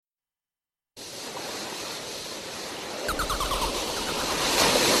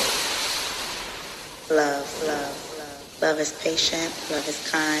love, love, love. Love is patient, love is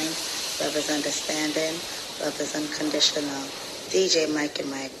kind, love is understanding, love is unconditional. DJ Mike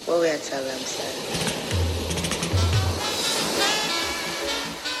and Mike, what will I tell them, sir?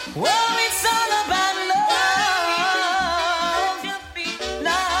 Well, it's all about love.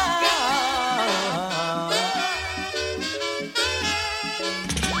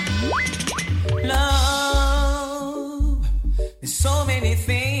 Love. There's so many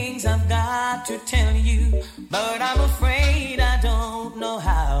things I've got to tell you, but I'm afraid I don't know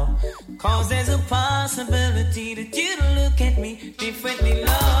how. 'Cause there's a possibility that you'd look at me differently,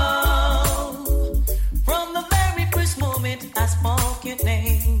 love. From the very first moment I spoke your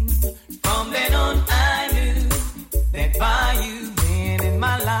name, from then on I knew that by you being in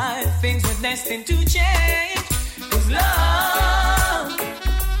my life, things were destined to change. 'Cause love,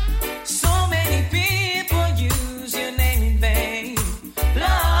 so many people use your name in vain.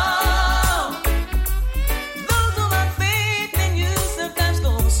 Love, those who have faith in you sometimes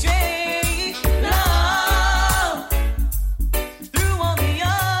go astray. Love, through all the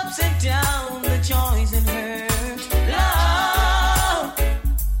ups and downs, the joys and hurt. Love,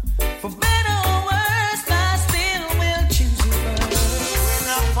 for better or worse, I still will choose you first. When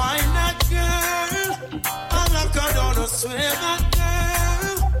I find that girl, I like her down, I swear that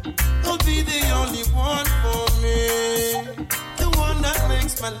girl will be the only one for me, the one that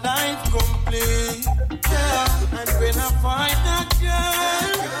makes my life complete. Yeah, and when I find that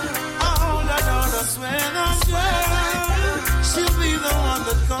girl, I hold her down, I swear that girl, she'll be the one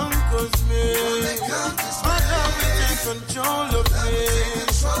that conquers me. My love will take control of me.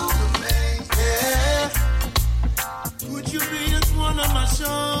 Yeah, would you be at one of my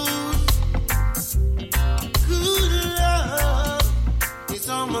shows? Good love, it's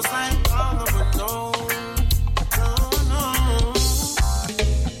almost like all of alone. No.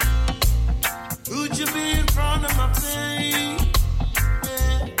 Would you be in front of my face?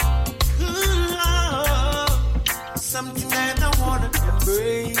 Yeah. Good love, something that I wanna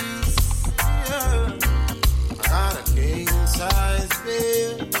embrace. Yeah. I got a king size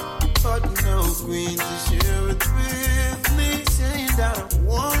bed, but no queen to share it with me. Saying that I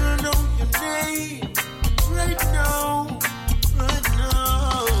wanna know your name right now.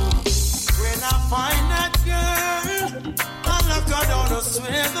 When I find that girl, I lock her down, I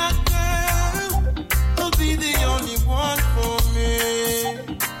swear that girl will be the only one for me,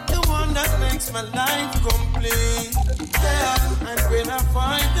 the one that makes my life complete. Yeah, and when I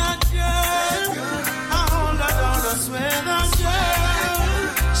find that girl, I hold her down, I swear that girl,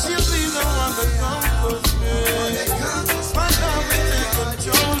 she'll be the one that comforts me. My love will take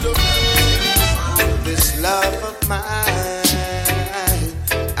control of me. This love of mine,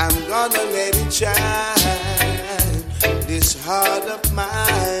 I'm gonna let it shine. This heart of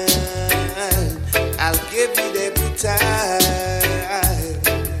mine, I'll give it every time.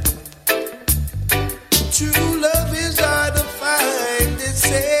 True love is hard to find, they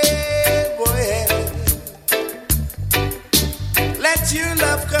say, boy. Let your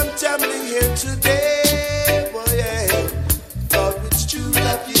love come tumbling here today, boy. For it's true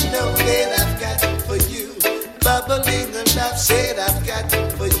love, you know that I've got for you. Bubbling and love said I've got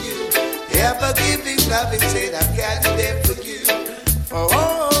for you. Ever giving love and said I've got it there for you. For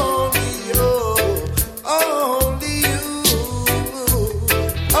only you, only you,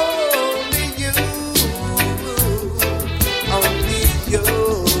 only you, only you, only you.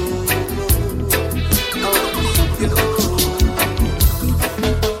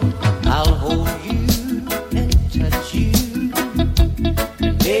 I'll hold you and touch you,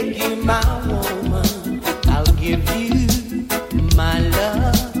 make you my woman. I'll give you my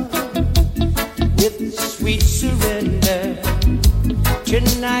love with sweet surrender.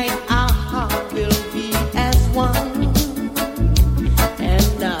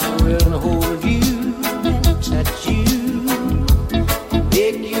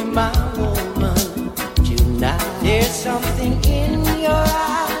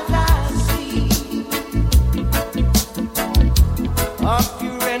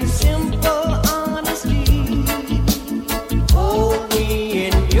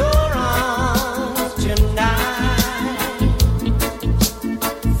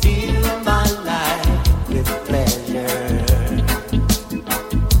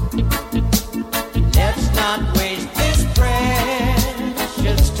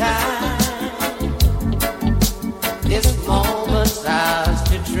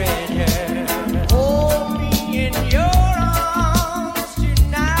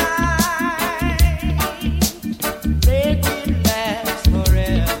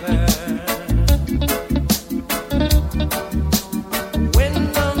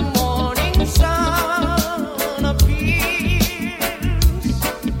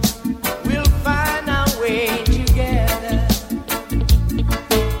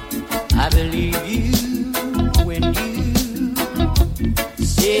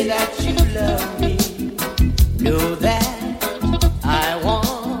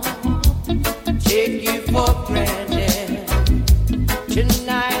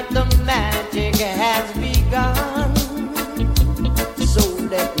 Tonight the magic has begun. So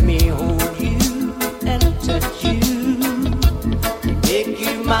let me hold you and touch you, make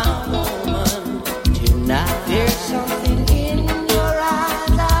you my woman tonight. There's something in your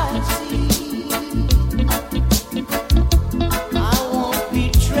eyes I see. I won't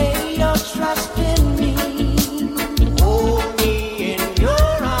betray your trust in me. Hold me in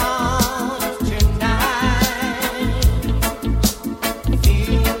your arms tonight.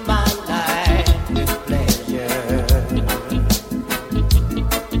 Fill my life with pleasure.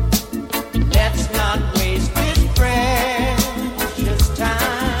 Let's not waste this precious time.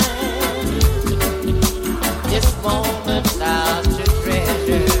 This moment's ours to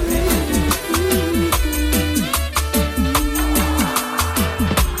treasure.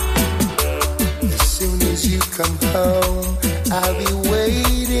 As soon as you come home, I'll be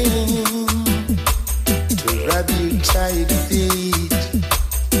waiting to rub your tired feet,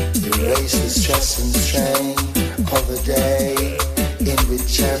 erase the stress and strain of the day in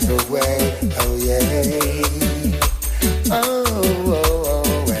whichever way. Oh yeah.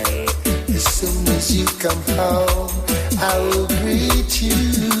 Oh, hey. As soon as you come home, I will greet you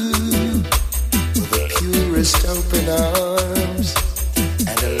with the purest open arms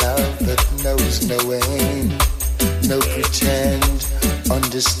and a love that knows no end, no pretend,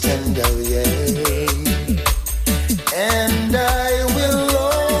 understand, oh yeah. And I will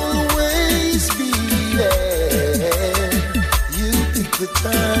always be there. You pick the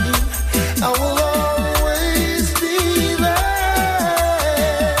time, I will always be there.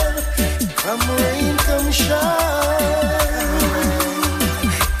 Come rain, come shine,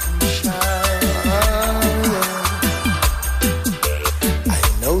 I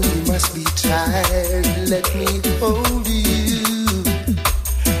know you must be tired, let me hold you.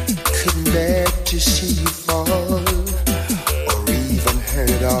 Couldn't bear to see you fall, or even hurt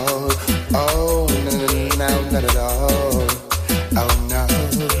at all. Oh, no, not at all. Oh, no.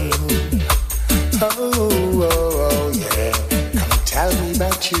 Oh, yeah. Come tell me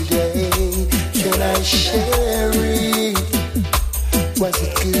about your day. Can I share it? Was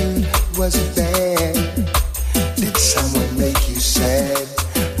it good? Was it bad? Did someone make you sad?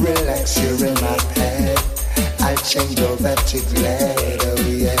 Relax, you're in my pad. I'll change all that to glad, oh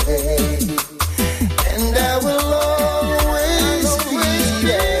yeah. And I will always be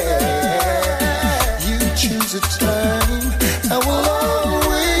there. You choose a time, I will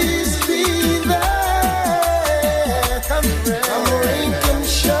always be there. Come rain, come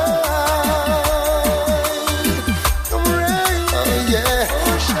shine. Come rain, oh yeah.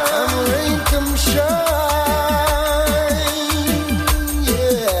 Come rain, come shine.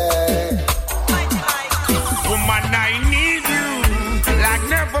 Woman, I need you like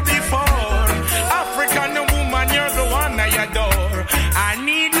never before. African woman, you're the one I adore. I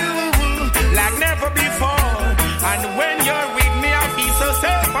need you like never before. And when you're with me, I feel so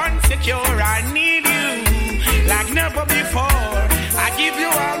safe and secure. I need you like never before. I give you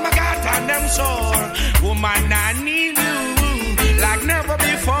all my God and them sure. Woman, I need you like never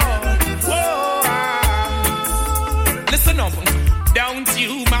before. Whoa. Listen up. Don't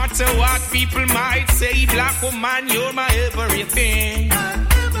you matter what people might say, black woman, you're my everything.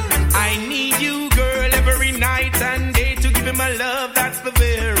 I need you, girl, every night and day to give me my love, that's the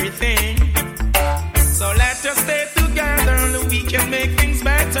very thing. So let us stay together and we can make things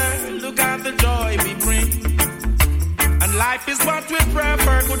better. Look at the joy we bring. And life is what we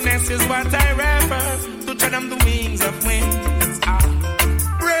prefer, goodness is what I refer, to turn on the wings of winds.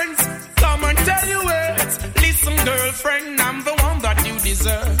 Friends, come and tell you it. Listen, girlfriend, I'm the one that you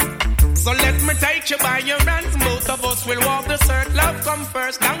deserve. So let me take you by your hands. Both of us will walk the earth. Love come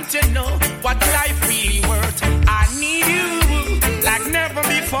first. Don't you know what life really worth? I need you like never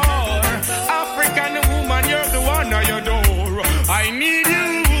before. African woman, you're the one I adore. I need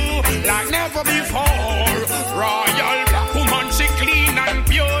you like never before. Royal black woman, she clean and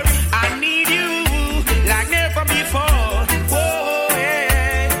pure. I need you like never before. Whoa,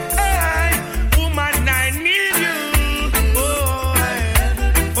 hey, hey, woman, I need you. Oh, hey,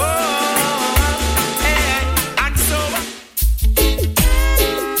 oh, hey, and so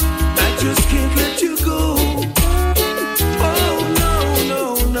I just can't let you go. Oh no, no,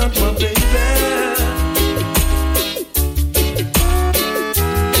 not my baby.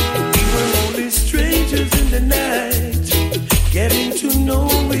 We were only strangers.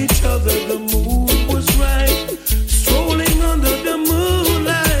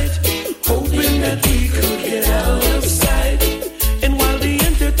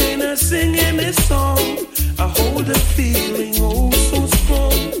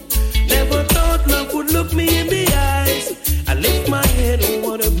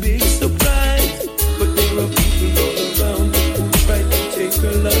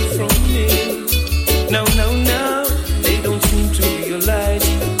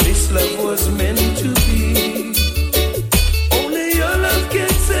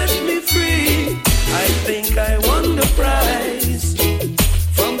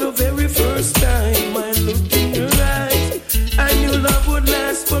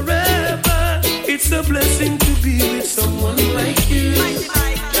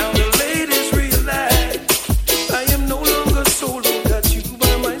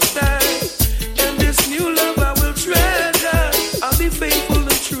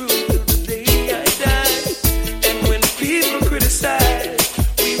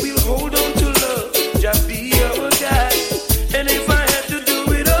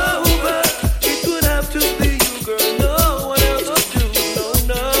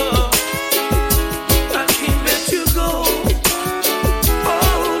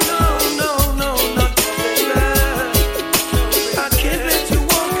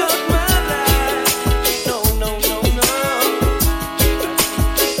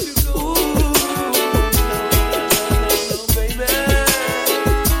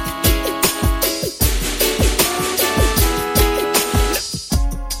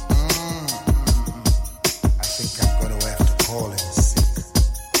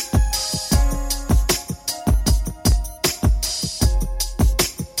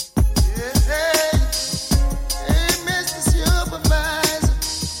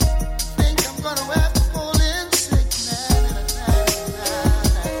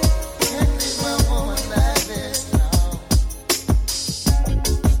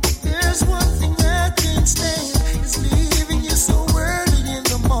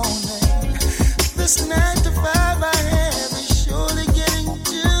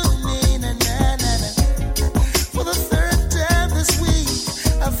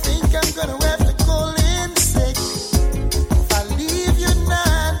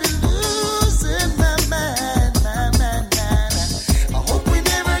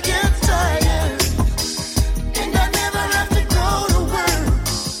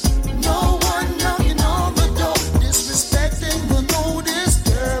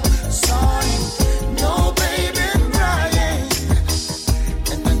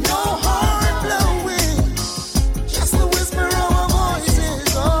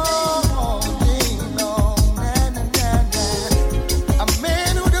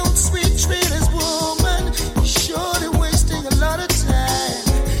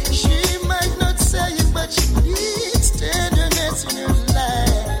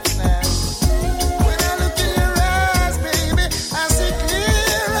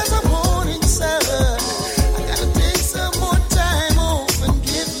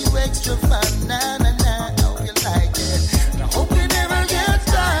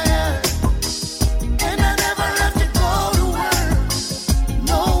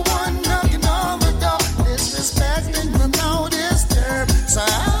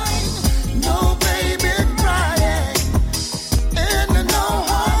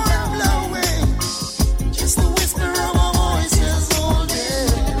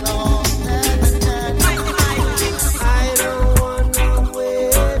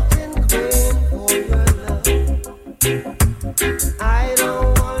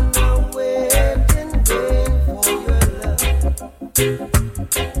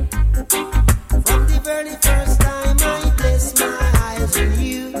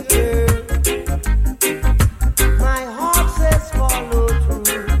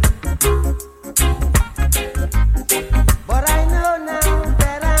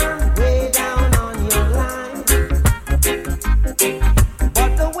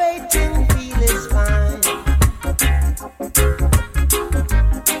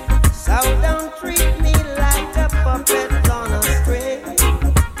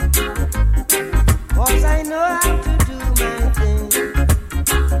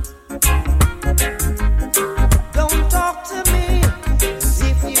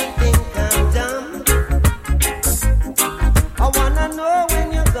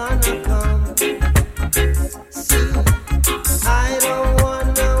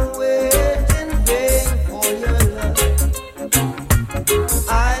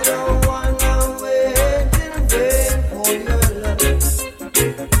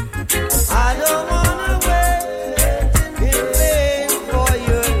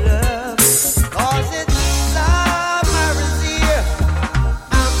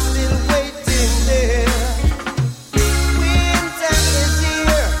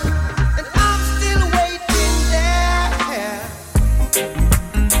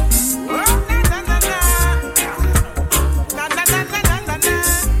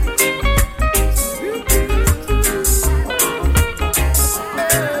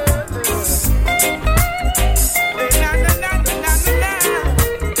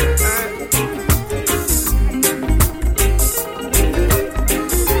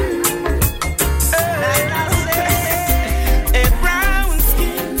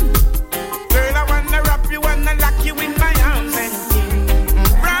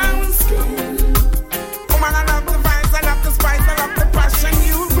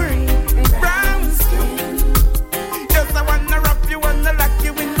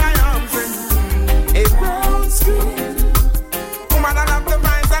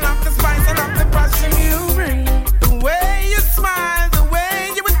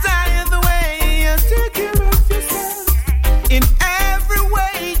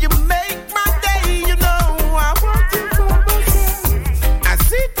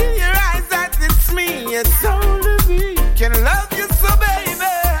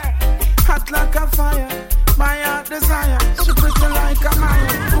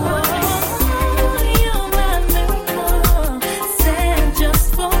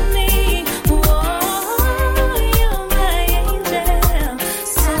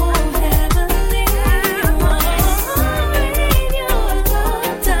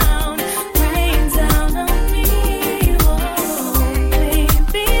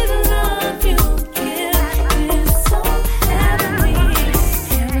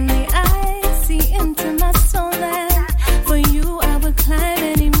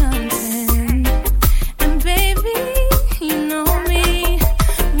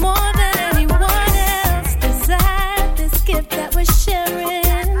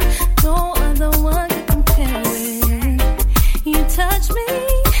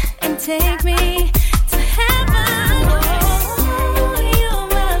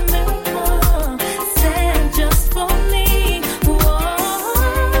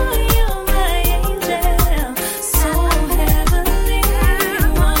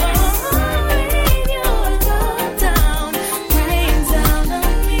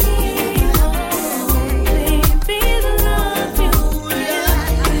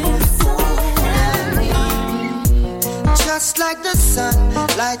 just like the sun,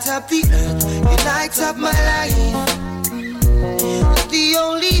 light up the earth, you light up my life. The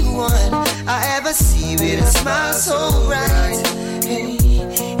only one I ever see with a smile so bright. Hey,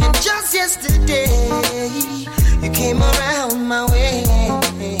 and just yesterday, you came around my way.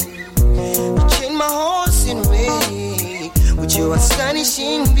 You changed my horse in way with your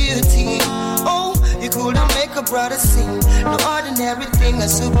astonishing beauty. Oh, you couldn't make a brother sing. No ordinary thing, a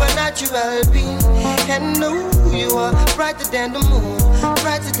supernatural being. And no, you are brighter than the moon,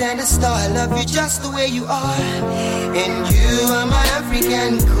 brighter than the star. I love you just the way you are. And you are my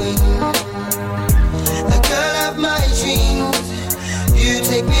African queen, the girl of my dreams. You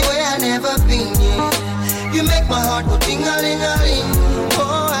take me where I never been, yeah. You make my heart go ding-a-ling-a-ling.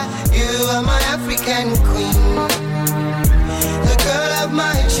 Oh, you are my African queen, the girl of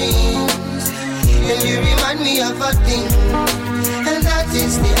my dreams. And you remind me of a thing, and that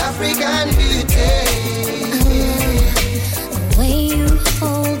is the African beauty. The way you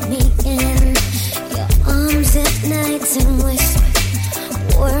hold me in your arms at night and whisper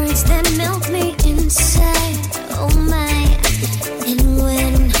words that melt me inside. Oh my. And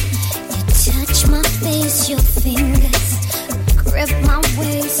when you touch my face, your fingers grip my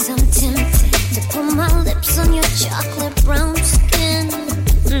waist. I'm tempted to put my lips on your chocolate brown skin.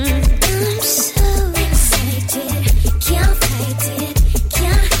 I'm so excited, can't fight it,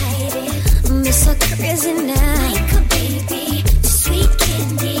 can't hide it. I'm so crazy now, like a baby, sweet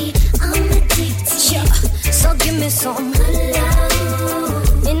candy. I'm addicted, yeah. So give me some love.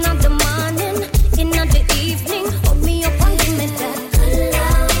 In the morning, in the evening, hold me up and give me that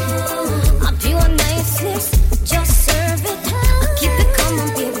love. I'll do a niceness, just serve it. I'll keep it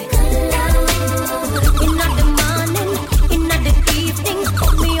coming, baby. In the morning, in the evening,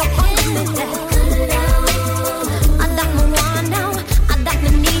 hold me up and give me that love. I don't want now, I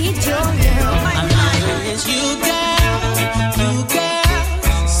don't need you. It's you,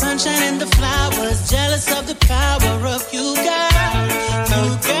 girl, sunshine and the flowers, jealous of the power of you, girl.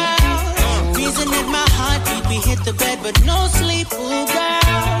 Reason that my heartbeat, we hit the bed but no sleep, ooh,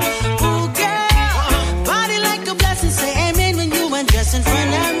 girl, body like a blessing, say amen when you undress in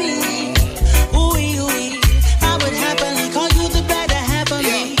front of me, ooh, I would happily call you the better half of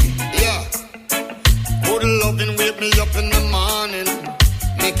me. Yeah, good loving, wake me up in the morning,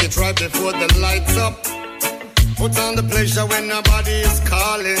 make it right before the lights up, put on the pleasure when nobody is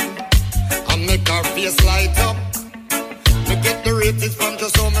calling, I make our face light up. Me get the ratings from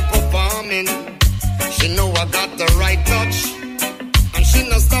just how me performing. She know I got the right touch, and she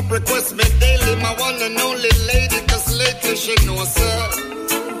no stop request me daily. My one and only lady, cause lately she knows her.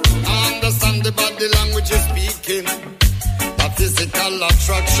 I understand the body language you're speaking, that physical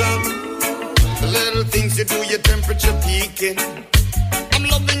attraction. The little things you do, your temperature peaking. I'm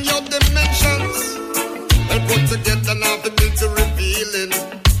loving your dimensions. Well put together now, the beauty revealing.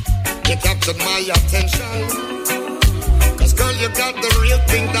 You captured my attention. Girl, you got the real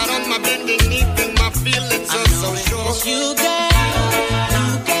thing that on my bending knee thing, my feelings are so sure. It's you, girl,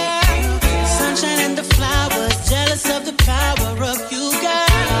 sunshine and the flowers, jealous of the power of you, girl,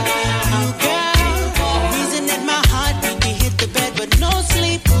 reason that my heartbeat, we hit the bed but no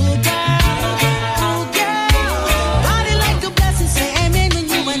sleep, ooh, girl, body like a blessing, say amen when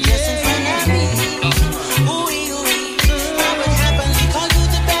you undress in front of me, ooh, I would happily call you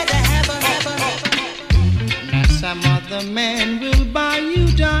the better half of. Now some other man will buy you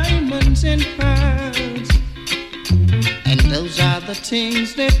diamonds and pearls, and those are the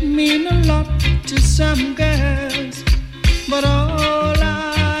things that mean a lot to some girls. But all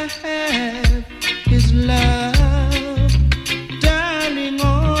I have is love, darling,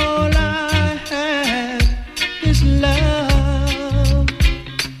 all I have is love.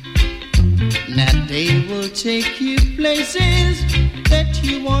 Now they will take you places that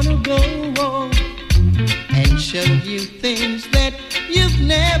you want to go, and show you things that you've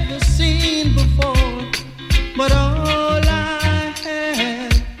never seen before. But all I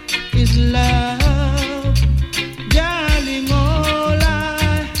have is love, darling, all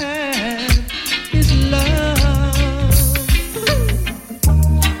I have is love.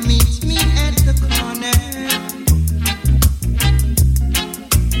 Meet me at the corner,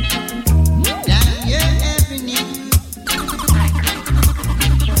 down your avenue.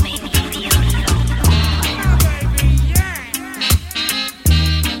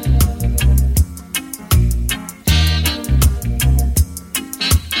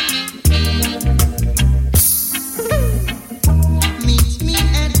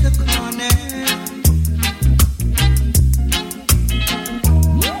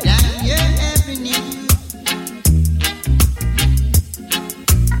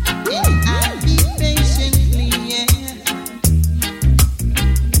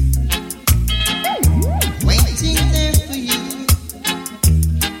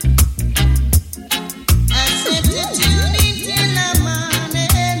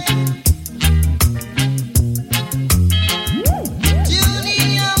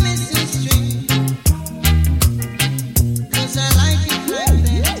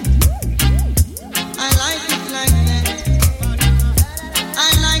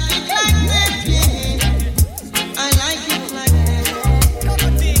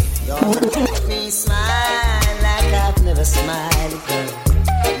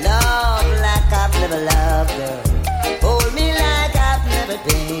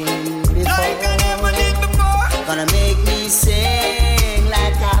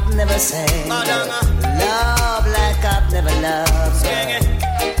 same. Love like I've never loved.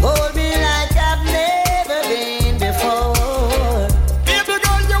 Hold me like I've never been before. Baby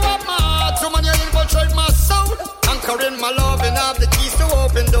girl, you have my heart. Woman, you infiltrate my soul. Anchoring my love and have the keys to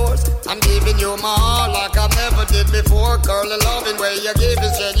open doors. I'm giving you my heart like I've never did before. Girl, the loving way you give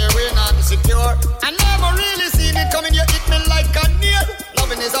is genuine and secure. I never really seen it coming. You hit me like a nail.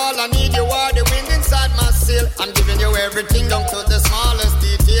 Loving is all I need. You are the wind inside my sail. I'm giving you everything down to the smallest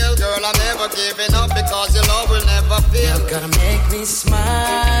detail. Girl, I'm never giving up because your love will never fail. You're gonna make me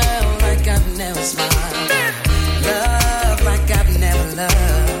smile like I've never smiled. Love like I've never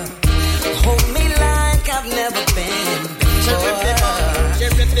loved. Hold me like I've never been before.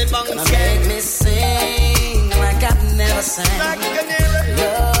 Gonna make me sing like I've never sang.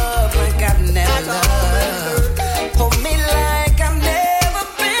 Love like I've never loved. Hold me like I've never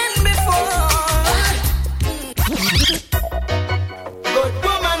been before. Good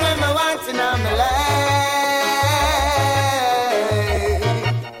woman when me wanting on my life.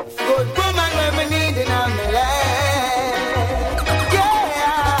 Good woman when me needing on my life.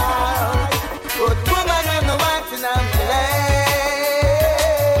 Yeah. Good woman when me wanting on my life.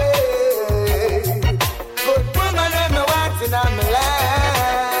 Good woman when me wanting on my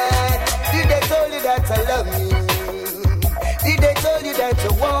life. Did they tell you that I love you? Did they tell you that I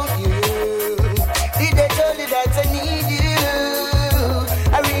want you? Did they tell you that I need you?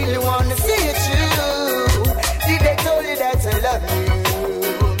 I really wanna see you true. Did they tell you that I love you?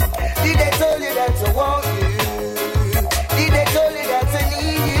 Did they tell you that I want you? Did they tell you that I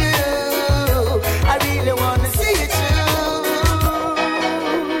need you? I really wanna see you true.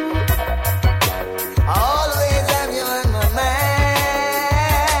 I always have you on my mind.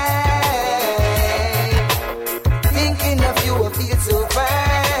 Thinking of you, I feel so fine.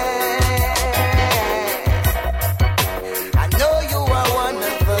 I know you are one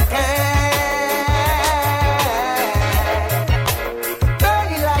of a kind.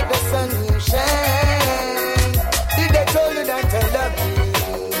 Burning like the sun you shine. Did they tell you that I love you?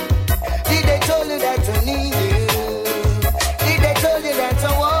 Did they tell you that I need you? Did they tell you that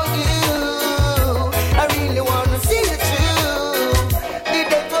I want you? I really wanna see you true. Did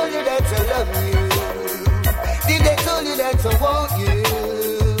they tell you that I love you? Did they tell you that I want you?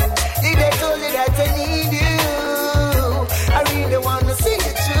 Did they tell you that I need you? I really wanna see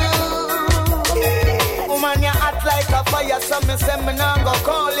you true. Woman, you act like a fire, so me say me nah go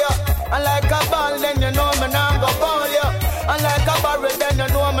call you. And like a ball, then you know me nah go ball you. And like a barrel, then you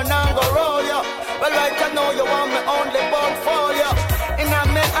know me nah go roll you. Well, like I know you want me only born for you. In a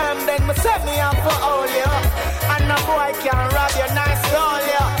me arm, then me set me up for all you. And a boy can rob you, nice all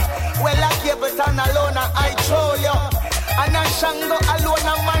you. Well, I keep it on alone, and I troll you. And a Shango alone,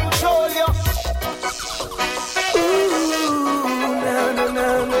 and man troll you.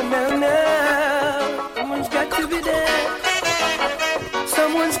 No. Someone's got to be there.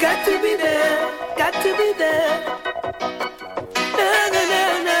 Someone's got to be there. Got to be there.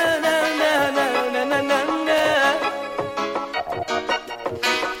 No.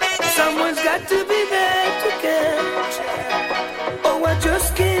 Someone's got to be there to catch. Oh, I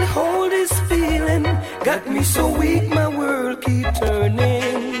just can't hold this feeling. Got me so weak, my world keep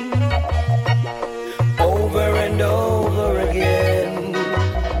turning over and over again.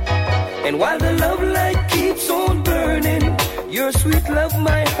 And while the love light keeps on burning, your sweet love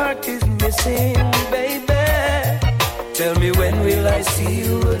my heart is missing, baby. Tell me, when will I see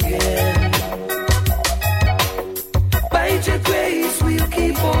you again? By your grace we'll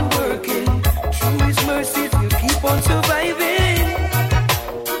keep on working. Through his mercies we'll keep on surviving.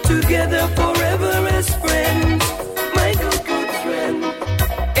 Together forever as friends, my good friend.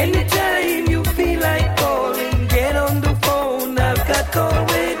 Anytime you feel like calling, get on the phone, I've got call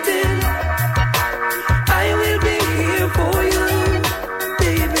waiting. I will be here for you,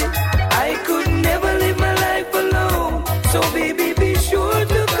 baby. I could never live my life alone. So baby, be sure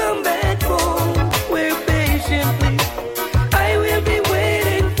to come back home. Wait patiently, I will be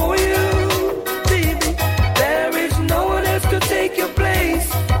waiting for you, baby. There is no one else to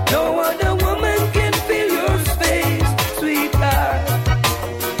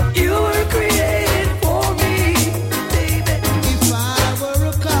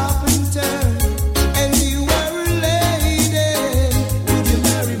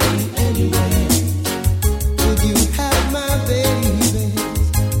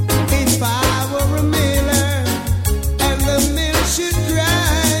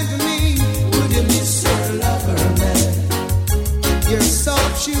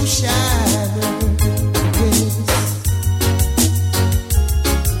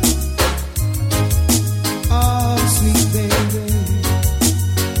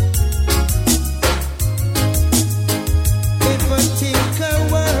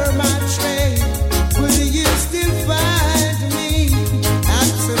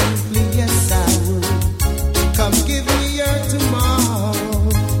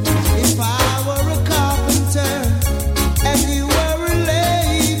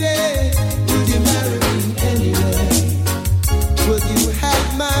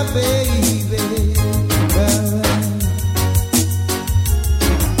baby.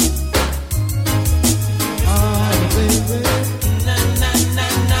 Oh, baby. Na na na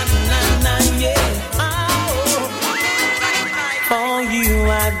na na na, yeah. Oh. For you,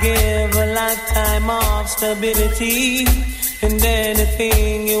 I give a lifetime of stability and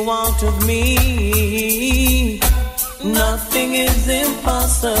anything you want of me. Nothing is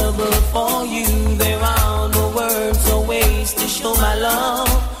impossible for you. There are no words or ways to show my love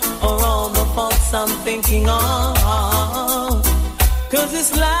or all the thoughts I'm thinking of. 'Cause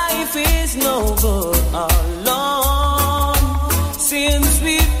this life is no good alone. Since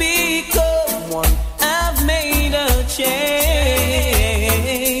we've become one, I've made a change.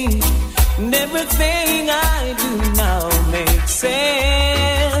 And everything I do now makes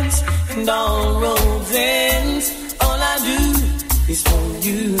sense. And all roads ends. All I do is for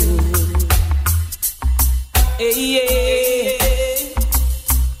you. Hey, yeah.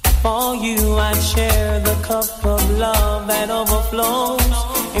 For you I share the cup of love that overflows.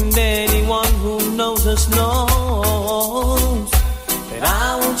 And anyone who knows us knows that I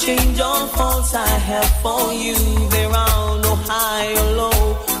won't change all faults I have for you. There are no high or low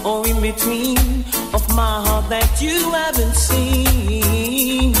or in between of my heart that you haven't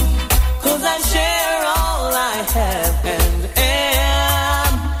seen. 'Cause I share all I have and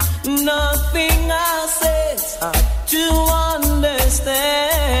am. Nothing I say is hard to understand.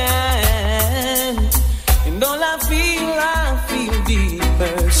 And all I feel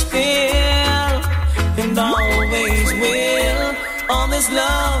deeper still. And always will. All this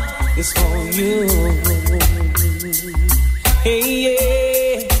love is for you. Hey,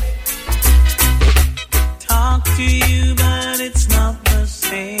 yeah. Talk to you, but it's not the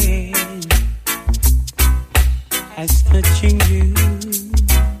same as touching you.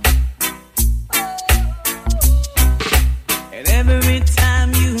 And every time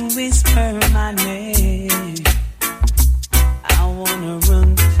you whisper my name, I wanna run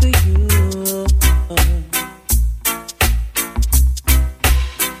to you.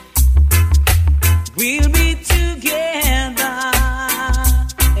 We'll be together,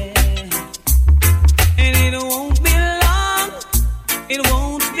 yeah. And it won't be long. It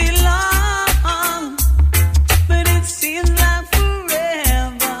won't be long. But it seems like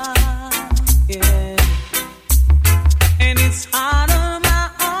forever, yeah. And it's hard on my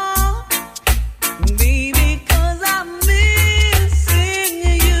own, baby, 'cause I'm missing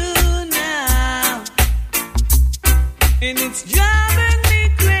you now. And it's driving me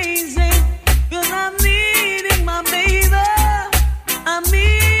crazy, 'cause I'm needing my baby. I'm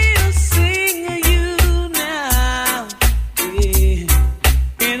missing you now,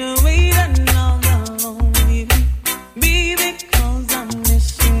 yeah. In a way that now don't even be, because I'm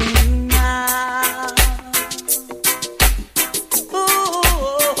missing you now.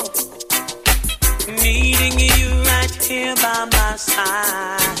 Ooh, needing you right here by my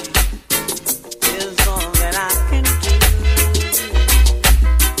side is all that I can do.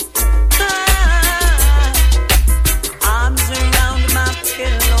 Arms around my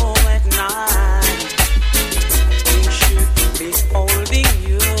pillow at night, we should be holding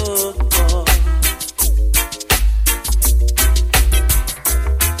you.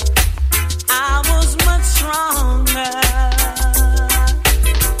 I was much stronger.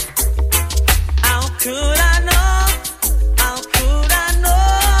 How could I know? How could I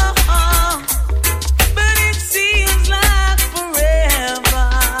know? But it seems like forever.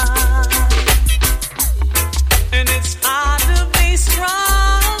 And it's hard to be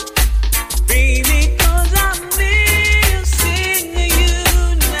strong, baby, 'cause I'm missing you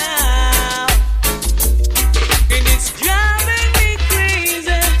now. And it's driving me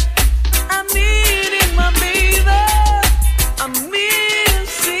crazy. I'm needing my baby. I'm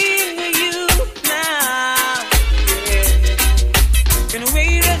missing you now, yeah. In a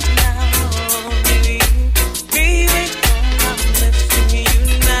way that now, baby, 'cause I'm missing you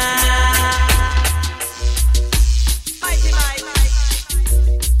now.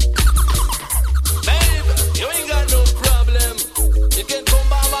 Babe, you ain't got no problem. You can come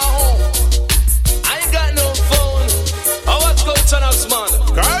by my home. I ain't got no phone. Oh, what's Cultanax, man?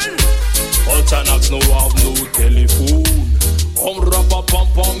 Girl? Cultanax no have no telephone. Come rap a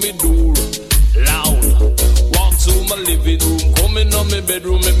pump on me door. Loud. Walk to my living room. Come in on me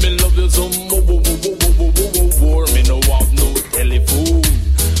bedroom. Make me love you some more. Me no have no telephone.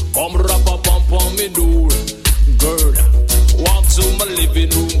 Come rap a pump on me door. Girl. Walk to my living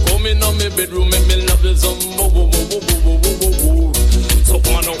room. Come in on me bedroom. Make me love you some more. So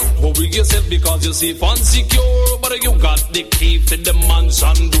come on now. What we yourself because you see unsecure. But you got the key for the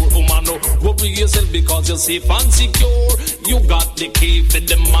mansion door. Woman, no, worry yourself because you see unsecure. You got the key for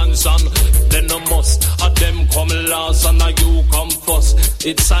the mansion. Then no must have them come last and you come first.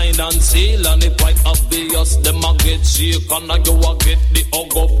 It's signed and sealed and it's quite obvious. Them a get shaken and you a get the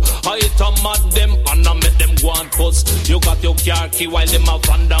hug up. I hit a mad them and I make them go and cuss. You got your car key while them a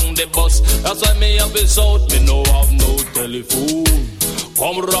fan down the bus. That's why me have this out, me no have no telephone.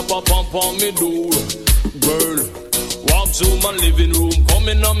 Come rap up on me door, girl. Walk to my living room, come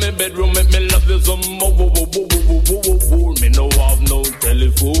in on my bedroom, make me love you some more. Me no have no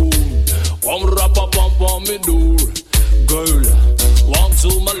telephone. Come rap up on me door, girl. Walk to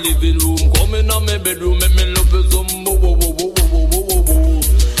my living room, come in on my bedroom, make me love you some more.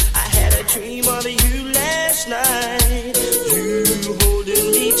 I had a dream of you last night, you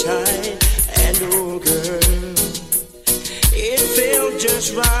holding me tight, and oh girl, it felt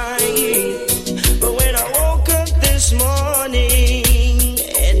just right. But when I woke up this morning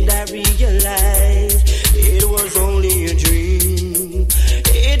and I realized it was only a dream,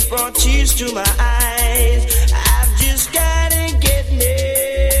 it brought tears to my eyes. I've just gotta get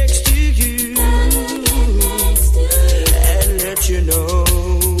next to you and let you know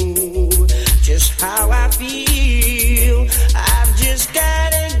just how I feel. I've just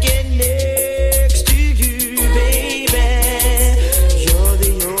gotta get next to you, baby. You're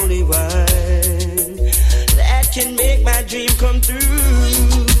the only one that can make my dream come true.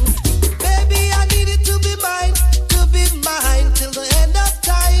 Baby, I need it to be mine till the end of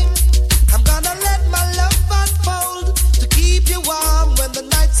time. I'm gonna let my love unfold to keep you warm when the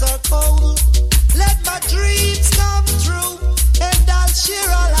nights are cold. Let my dreams come true and I'll share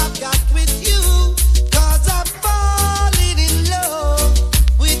all I've got with you. 'Cause I'm falling in love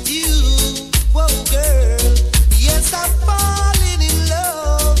with you. Whoa, girl. Yes, I'm falling in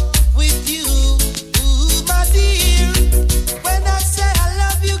love with you. Ooh, my dear. When I say I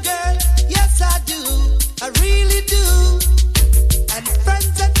love you, girl, yes, I do. I really do. And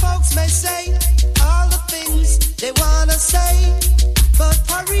friends and folks may say all the things they wanna say, but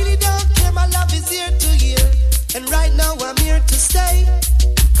I really don't care. My love is here to hear, and right now I'm here to stay.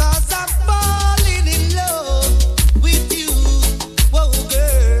 'Cause I'm falling in love with you. Whoa,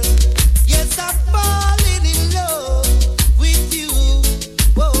 girl. Yes, I'm falling in love with you.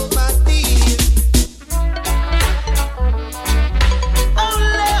 Whoa, my dear. Oh,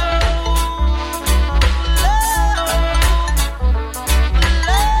 love,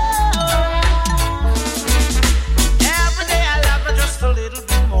 every day I love her just a little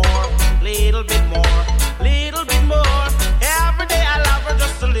bit more, little bit more, little bit more. Every day I love her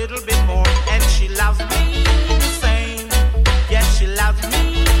just a little bit more, and she loves me the same. Yes, she loves me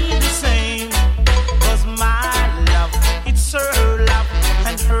the same. 'Cause my love, it's her love,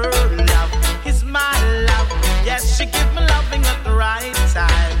 and her love is my love. Yes, she gives me loving at the right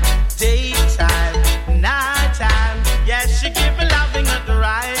time, daytime, nighttime. Yes, she gives me loving at the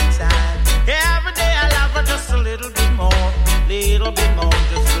right time. Every day I love her just a little bit more,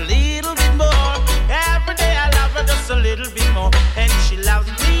 just a little bit more. Every day I love her just a little bit more, and she loves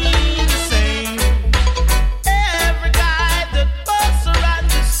me the same. Every guy that walks around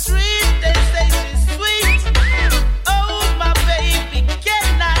the street, they say she's sweet. Oh, my baby,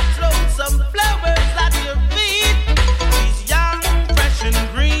 can I throw some flowers at your feet? She's young, fresh and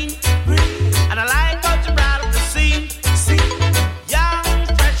green, and I like how she brought up the scene. Young,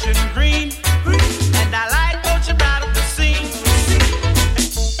 fresh and green, and I like how she brought up the scene.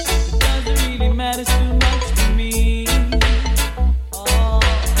 It doesn't really matter too much to me. Oh,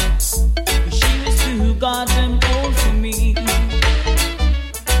 she was too goddamn old for me.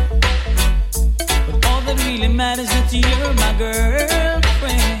 But all that really matters is that you're my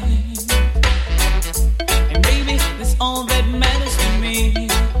girlfriend. And baby, that's all that matters to me.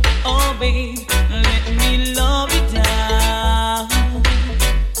 Oh, babe, let me love you down.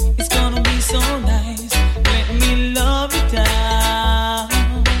 It's gonna be so nice. Let me love you down.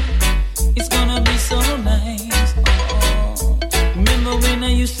 It's gonna be so nice. Oh, remember when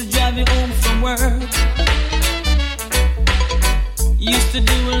I used to drive you home from work? Used to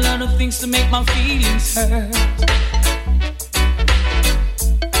do a lot of things to make my feelings hurt.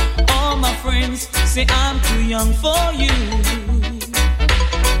 All my friends say I'm too young for you,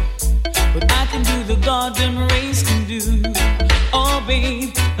 but I can do the goddamn race can do. Oh,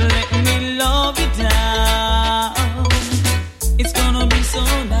 babe, let me love you down. It's gonna be so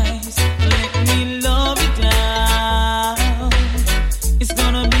nice. Let me love you down. It's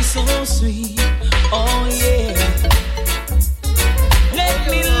gonna be so sweet. Oh, yeah. Let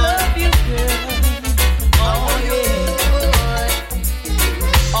me love you, girl. Oh, yeah.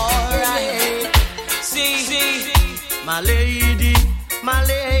 All right.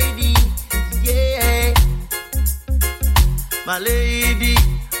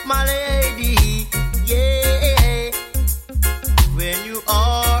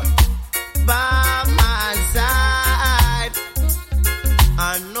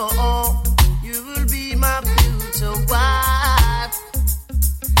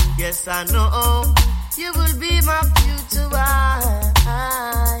 Yes, I know you will be my future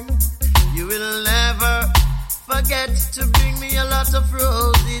wife. You will never forget to bring me a lot of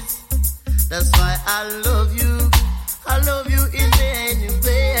roses. That's why I love you in many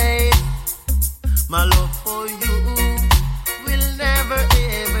ways. My love for you will never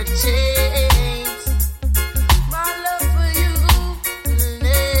ever change. My love for you will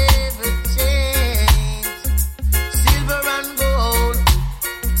never change. Silver and gold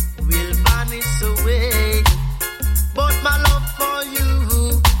will vanish away, but my love for you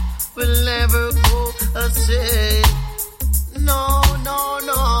will never go astray. No, no,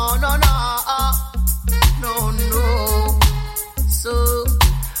 no, no, no, no, no. So,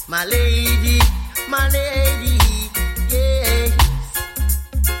 my lady, yes.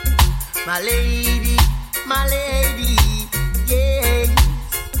 My lady, yes,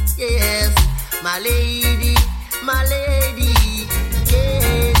 yes. My lady,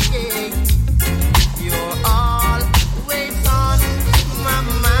 yes, yes. You're always on my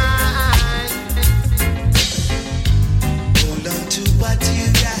mind. Hold on to what you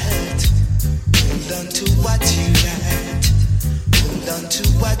got. Hold on to what you got. Hold on to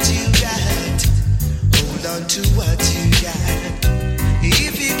what you got. Hold on to what you got.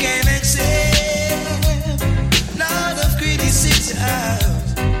 If you can accept lot of criticism,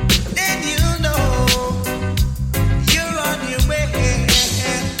 then you know you're on your way.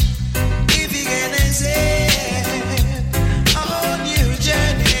 If you can accept on your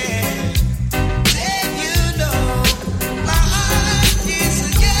journey, then you know my heart is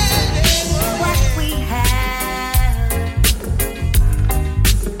yearning. What we have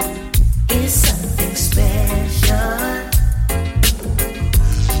is something special.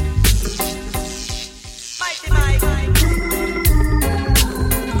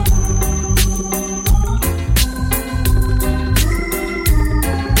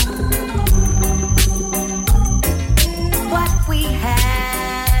 What we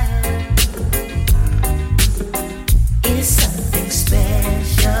have is something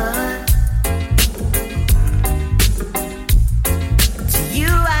special. To you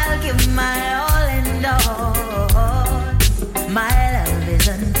I'll give my all and all. My love is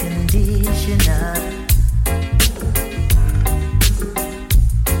unconditional.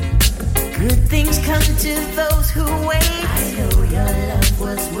 Good things come to those who wait. I know your love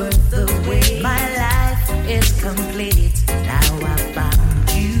was worth the wait. My life is complete. Now I found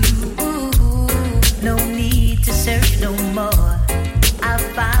you. No need to search no more. I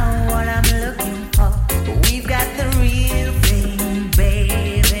found what I'm looking for. We've got the real thing,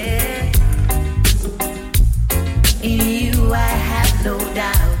 baby. In you I have no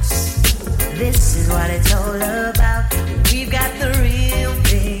doubts. This is what it's all about. We've got the real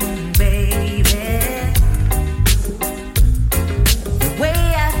thing, baby. The way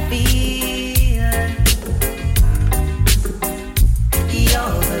I feel,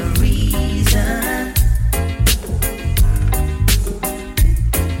 you're the reason.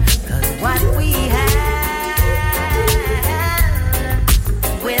 'Cause what we have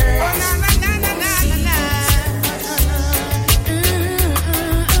will last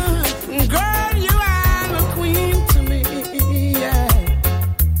Girl, you are a queen to me, yeah.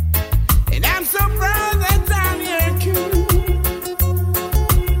 And I'm so proud that I'm your king.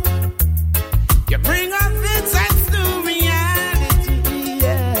 You bring up insights to reality,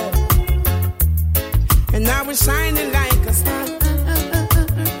 yeah. And now we're shining like a star.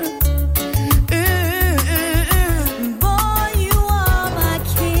 Boy, you are my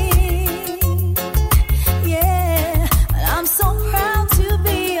king, yeah. And I'm so proud to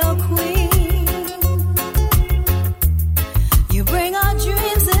be your queen. You bring our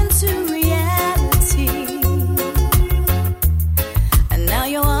dreams into reality, and now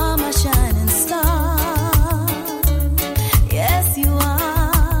you are my shining star. Yes, you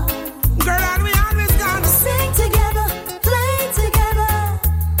are. Girl, and we always gonna Sing together, play together,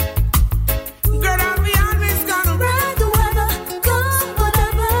 Girl, and we always gonna ride the weather, come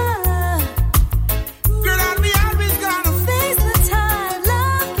whatever. Girl, and we always gonna Face the tide,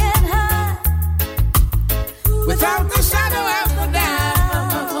 love can hide without the shadow of a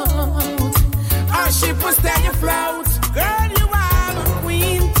doubt. Our ship will stay afloat. Girl, you are a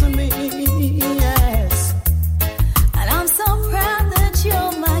queen to me, yes. And I'm so proud that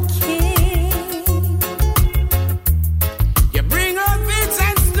you're my king. You bring our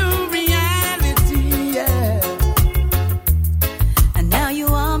visions to reality, yeah. And now you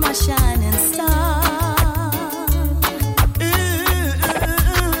are my shining star.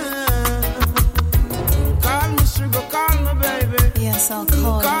 Call me sugar, call me baby. Yes, I'll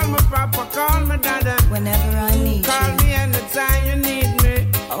call Call you me papa, call me dada. whenever I need Call you. me anytime you need me.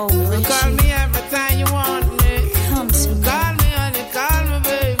 Oh, Richie. Call me every time you want me. Come to me. Call me honey, call me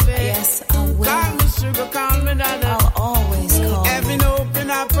baby. Yes, I will. Call me sugar, call me daddy. I'll always call Heaven you. open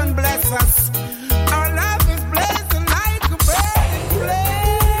up and bless us. Our love is blazing like a burning flame.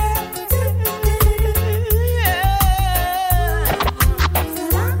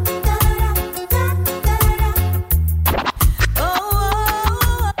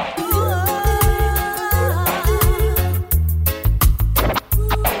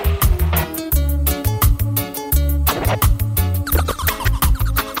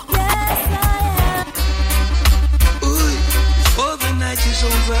 Ooh, before the night is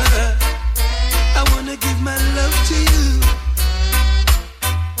over, I wanna give my love to you.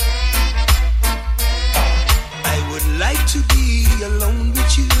 I would like to be alone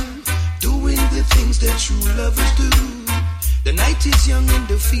with you, doing the things that true lovers do. The night is young and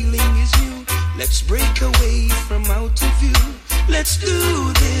the feeling is new. Let's break away from out of view. Let's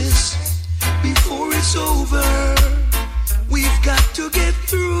do this before it's over. We've got to get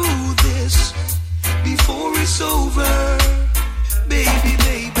through this before it's over. Baby,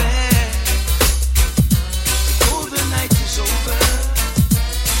 baby, before the night is over,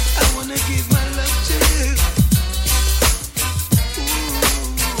 I wanna give my love to you.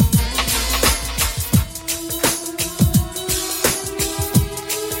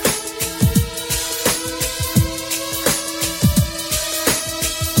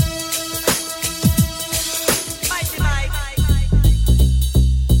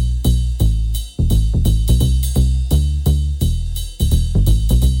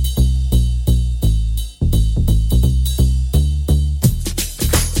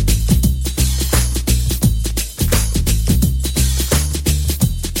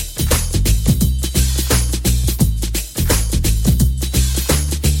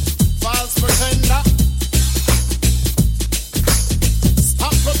 False pretender.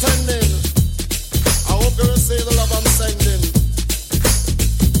 Stop pretending. I hope you receive the love I'm sending.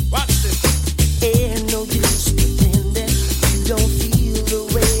 Watch this. Ain't no use pretending you don't feel the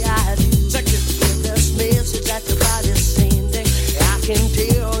way I do. Check it. If there's message that your body's sending, I can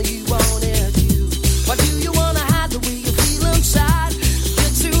tell you want it you. But do you wanna hide the way you feel inside?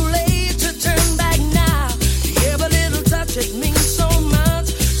 It's too late to turn back now. Every little touch, it means so much.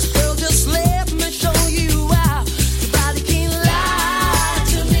 So girl, just let me show you how. Your body can't lie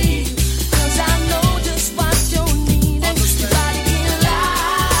to me, 'cause I know just what you're needing. Your body can't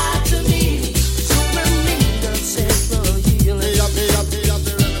lie to me, so we need a central healing. Me up the remedy. Me up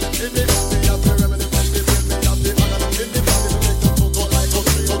the remedy. Me up the remedy. Me up the total like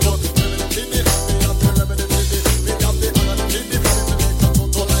total. Me up the remedy. Me up the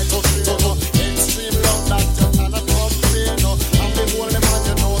total like total. Extreme love that you cannot complain. I'm the only man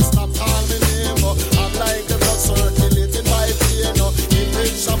you know. Stop calling me name. I'm like the blood circulating my vein.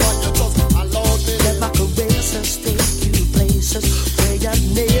 Intention man you just allow me. Let my caresses take you places where you've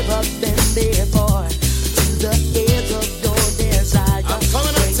never been before. To the edge of your desire, I'm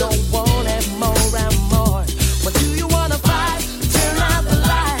coming where up you want it more and more. But do you wanna fight? Turn out the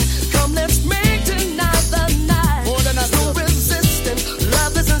light. Come, let's make tonight the night. More than There's no resisting,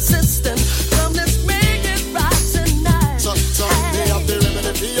 love is insistent. Come, let's make it right tonight. So me up the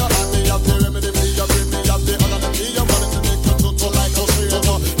remedy for you, and me up the remedy for you. Bring me up the other for you. Wanted to make you total like a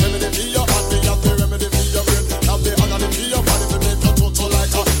traitor. Remedy for you, and me up the remedy for you. Bring up the other for you. Wanted to make you total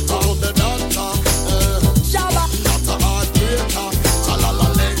like a the doctor. Shabba, Not a heartbreaker.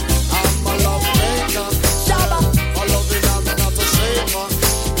 Chalalale, I'm a love maker. shabba. A loving I'm not a shaker.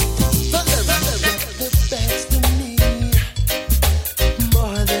 The best of me,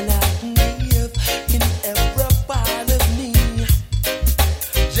 more than I can give in every part of me.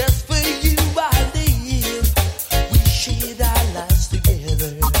 Just for you I live. We shared our lives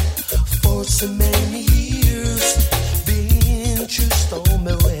together for so many years. Been through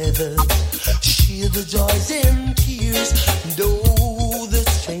stormy weather, share the joys and tears. And oh, this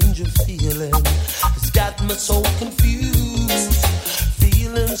change of feeling has got me so confused.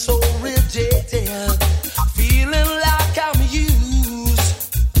 Feeling so rejected, feeling like I'm used.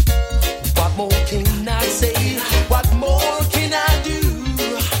 What more can I say? What more can I do?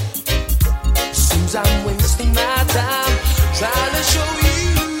 Seems I'm wasting my time trying to show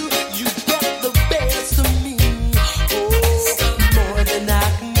you you get the best of me. Oh, more than I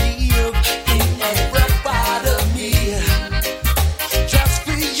can give in every part of me. Just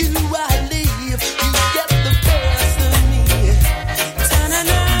for you I live. You get the best of me.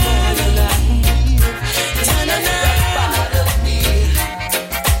 Ta-na-na.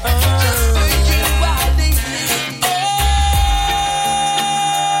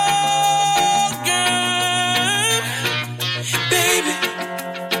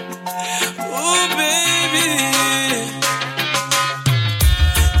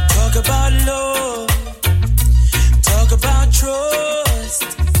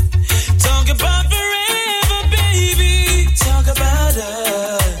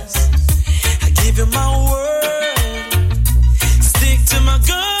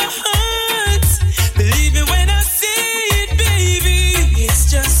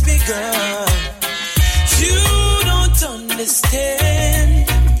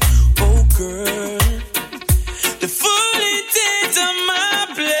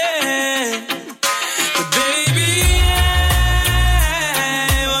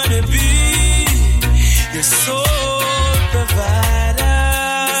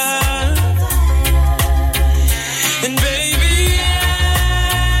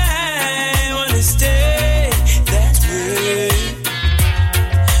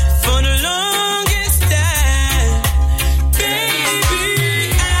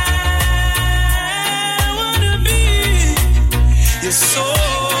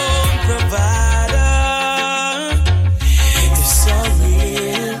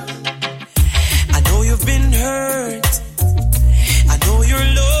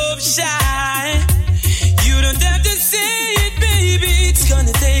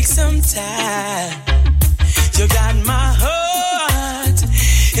 anytime. You got my heart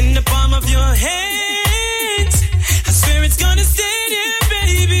in the palm of your hands. I swear it's gonna stay there,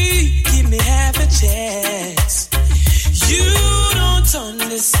 baby. Give me half a chance. You don't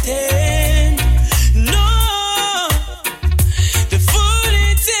understand, no, the full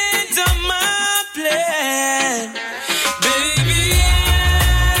intent of my plan. Baby,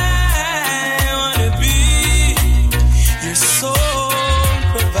 I wanna be your soul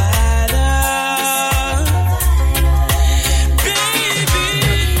provider. Baby,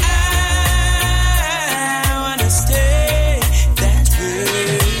 I wanna stay that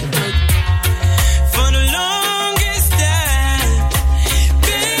way for the longest time.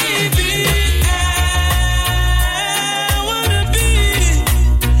 Baby, I wanna be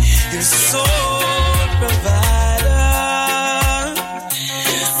your soul provider.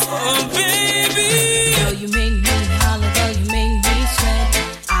 Oh, baby. Girl, you make me holler, girl, you make me sweat.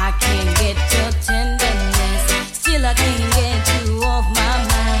 I can't get your tenderness. Still, I can't get you off my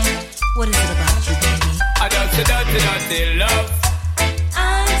mind. What is it about you, baby? I dirty love.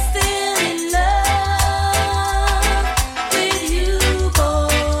 I'm still in love with you,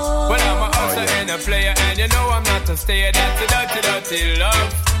 boy. Well, I'm a hustler and a player, and you know I'm not a stayer. That's a dirty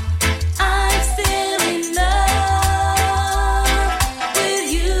love. I'm still in love with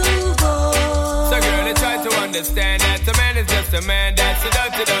you, boy. So girl, I try to understand that a man is just a man. That's a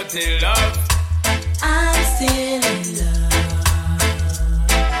dirty love. I'm still in love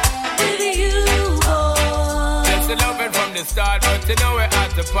with you, boy. That's the loving from the start, but you know we're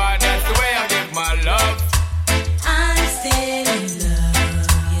at the part. That's the way I give my love. I'm still in love.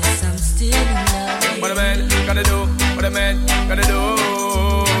 Yes, I'm still in love. What a man gotta do, what a man gotta do.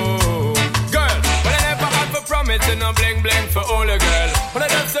 Girl, but I never have a promise and no bling bling for all a girl. But I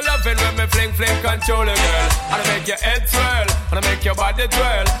just the loving when me fling control a girl. And I make your head swirl, and I make your body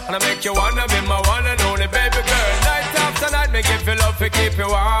twirl, and I make you wanna be my one and only baby girl. Night after night, me give you love to keep you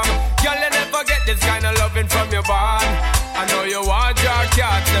warm. Girl, you never get this kind of loving from your bond. I know you want your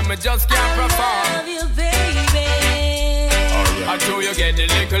cat, and me just can't perform. I love you, baby. I know you get the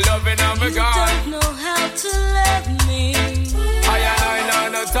little loving of me You gone. don't know how to love me. I know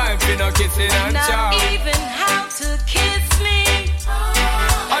no time for no kissing and chow. Not even how to kiss me. I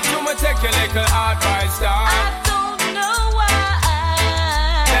do me take your little advice down. I don't know why.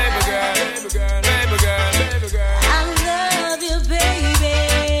 Baby girl, baby girl, baby girl, baby girl. I love you, baby.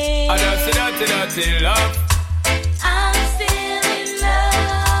 I dirty love. I'm still in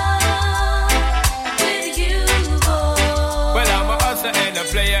love with you, boy. Well, I'm a hustler and a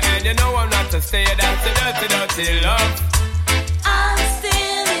player, and you know I'm not a stayer. That's a dirty love. I'm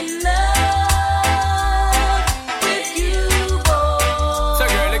still in love with you, boy. So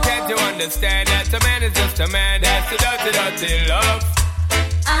girl, can't you understand that a man is just a man? That's a dirty love.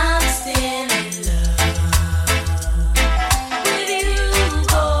 I'm still in love with you,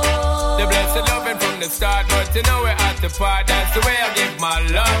 boy. The blessed loving from the start, but you know we're at the part. That's the way I give my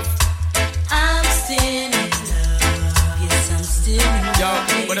love. I'm still in love. Yes, I'm still in love. Yo,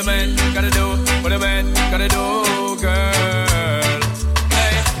 what a man gotta do, what a man gotta do, girl.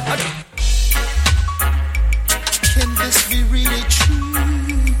 Hey, Can this be really true?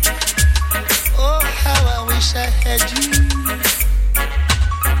 Oh, how I wish I had you.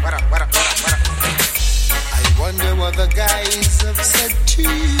 I wonder what the guys have said to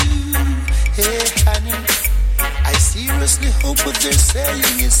you. Hey, honey, I seriously hope what they're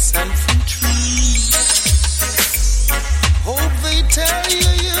saying is something true. Hope they tell you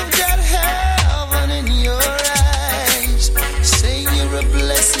you've got heaven in your eyes. Saying you're a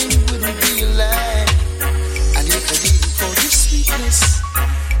blessing wouldn't be a lie. And if they didn't call you sweetness,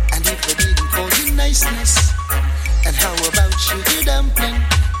 and if they didn't call you niceness, and how about sugar dumpling,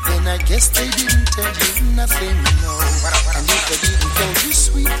 then I guess they didn't tell you nothing, no. And if they didn't call you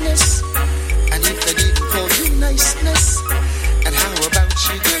sweetness, and if they didn't call you niceness, and how about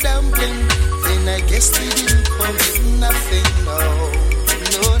sugar dumpling, then I guess they didn't call you nothing, no.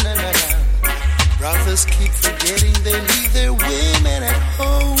 Brothers keep forgetting they leave their women at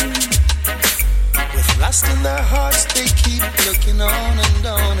home. With lust in their hearts, they keep looking on and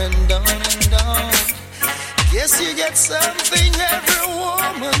on and on and on. Guess you get something every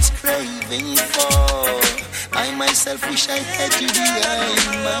woman's craving for. I myself wish I had you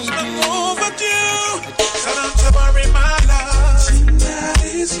behind my door. So don't you worry, my love. Tonight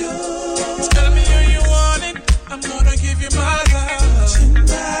is yours. Tell me who you want it. I'm gonna give you my love.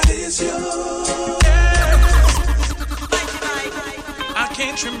 Tonight is yours. I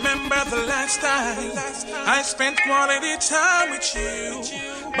can't remember the last time I spent quality time with you,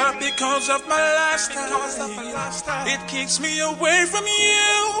 but not because of my lifestyle. It keeps me away from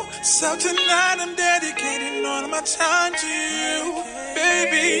you. So tonight I'm dedicating all of my time to you.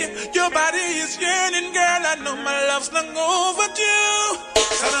 Baby, your body is yearning, girl. I know my love's long overdue.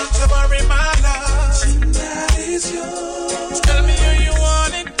 So don't you worry, my love. Tonight is yours. Tell me who you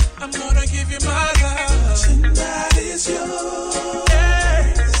want it. I'm gonna give you my love. Tonight is yours.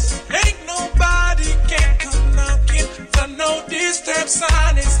 Yes. Ain't nobody can come knocking. The no disturb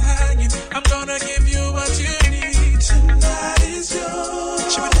sign is hanging. I'm gonna give you what you need. Tonight is yours.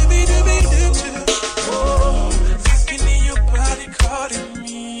 Oh, I can hear your body calling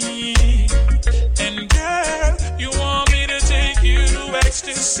me. And girl, you want me to take you to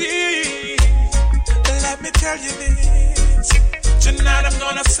ecstasy. Let me tell you this. Tonight I'm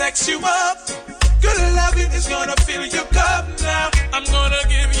gonna sex you up. Good loving is gonna fill your cup now. I'm gonna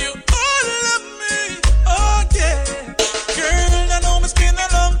give you all of me. Oh yeah. Girl, I know it's been a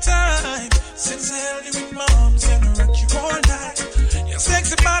long time since I held you in my arms and rock you all night. Your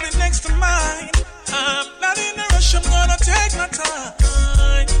sexy body next to mine. I'm not in a rush, I'm gonna take my time.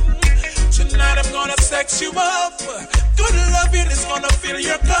 Tonight I'm gonna sex you up. Good loving is gonna fill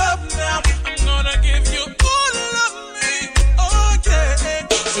your cup now. I'm gonna give you all of me. Oh yeah.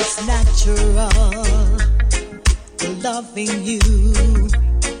 It's natural, loving you.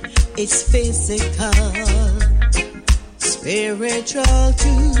 It's physical, spiritual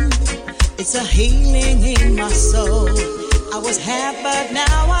too. It's a healing in my soul. I was half, but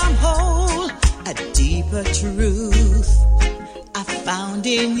now I'm whole. A deeper truth I found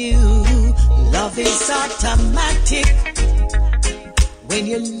in you. Love is automatic when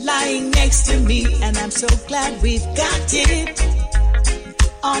you're lying next to me, and I'm so glad we've got it.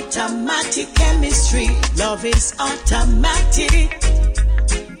 Automatic chemistry. Love is automatic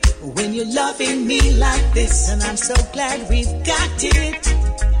when you're loving me like this, and I'm so glad we've got it.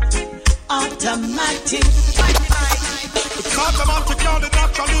 Automatic. It's automatic, now the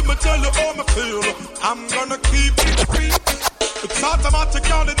naturally me tell you how me feel. I'm gonna keep it real. It's automatic,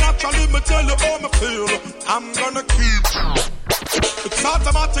 now the naturally me tell you how me feel. I'm gonna keep it. It's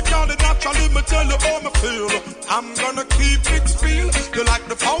automatic, now the naturally me tell you how me feel. I'm gonna keep it real. You like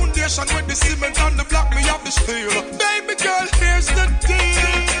the foundation with the cement and the block, me have the steel. Baby girl, here's the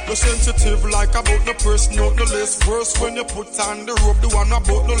deal. You're sensitive like about the person out the list. Worse when you put on the rope, the one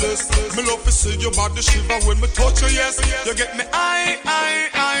about the list. Me love to see your body shiver when me touch you, yes. You get me I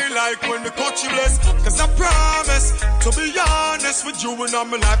like when me touch you, bless. Cause I promise to be honest with you, and all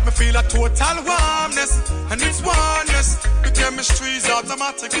my life me feel a total warmness. And it's oneness. The chemistry is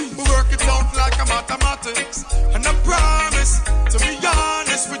automatic. We work it out like a mathematics. And I promise to be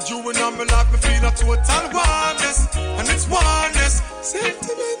honest with you, and all my life me feel a total warmness. And it's oneness.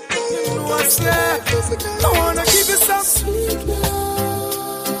 Sentimental. What's that? I wanna give you some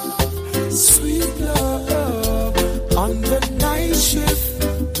sweet love on the night shift.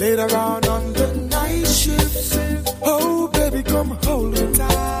 Later on the night shift. Oh baby, come hold me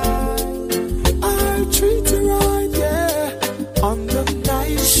tight. I'll treat you right, yeah. On the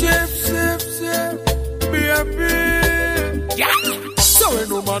night shift, baby. Yeah. So ain't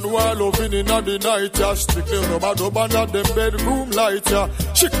no man who are loving in the night, yeah. Strictly no bad up under them bedroom light, yeah.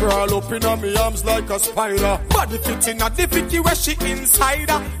 She crawl up in me arms like a spider. Body fitting at the 50 where she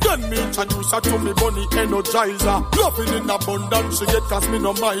insider. Then me introduce her to me bunny energizer. Loving in abundance she get cause me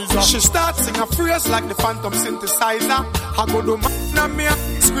no miser. She starts sing a phrase like the phantom synthesizer. I go to me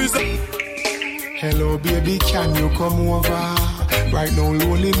squeeze it. Hello baby, can you come over? Right now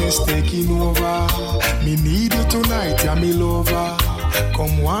loneliness taking over. Me need you tonight, yeah me lover.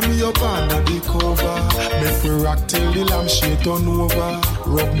 Come warm me up under the cover. Make me rock till the lampshade turn over.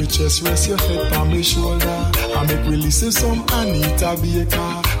 Rub me chest, rest your head on me shoulder. I make we listen some Anita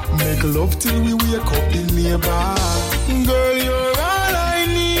Baker. Make love till we wake up the neighbor. Girl, you're all I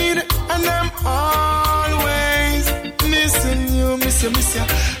need, and I'm always missing you. Miss you,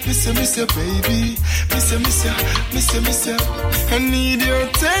 baby. Miss you. I need your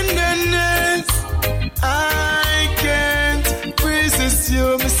tenderness. I can't resist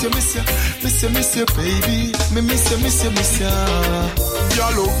you. Miss you, baby. Me miss you. You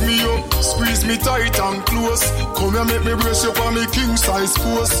love me up, squeeze me tight and close. Come here, make me brace you for me king size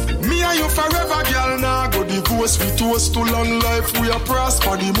post. Me and you forever, girl. Now go divorce. We toast to long life. We are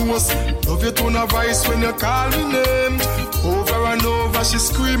prosper the most. Love you tone of voice when you call me name. Over and over, she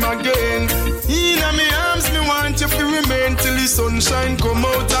scream again. In me arms, me want you to remain till the sunshine come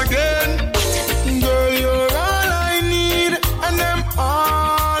out again. Girl, you're all I need, and I'm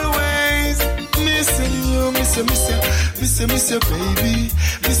always missing you. Miss you, baby.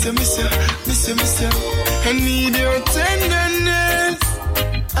 Miss you. I need your tenderness.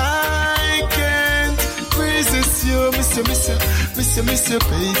 I miss you,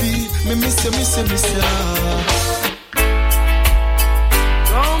 baby. Me miss you. So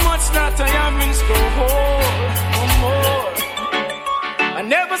much that I am in store for more. I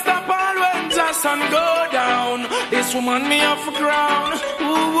never stop all when just sun go down. This woman me off the ground.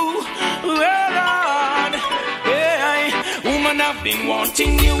 Ooh, well on. Yeah, woman, I've been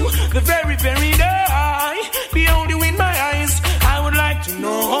wanting you the very, very day I behold you in my eyes. I would like to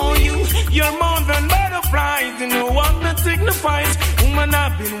know you. You're more than butterflies. You know what that signifies. Woman,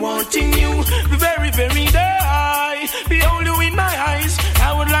 I've been wanting you the very, very day I behold you in my eyes.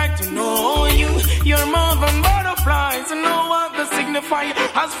 I would like to know you. You're more than butterflies. You know what that signifies.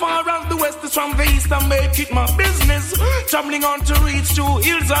 As far as the west is from the east, I make it my business. Traveling on to reach to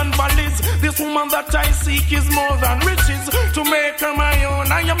hills and valleys. This woman that I seek is more than riches. To make her my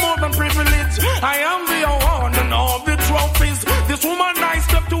own, I am more than privileged. I am the one and all the trophies. This woman I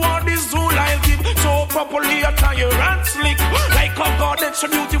step toward this zoo I'll give. So properly attire and slick. Like a goddess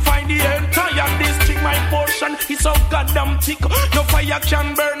should beautify the entire district. My portion is so goddamn thick. No fire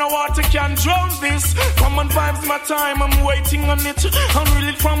can burn, no water can drown this. Come on vibes my time, I'm waiting on it. I'm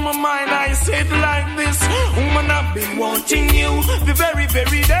really from my mind, I say it like this. Woman, I've been wanting you the very,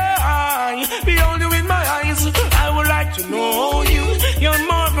 very day I behold you in my eyes. I would like to know you. You're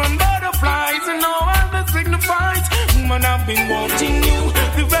more than butterflies and know what that signifies. Woman, I've been wanting you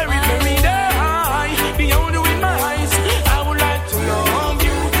the very, very day I behold you in my eyes. I would like to know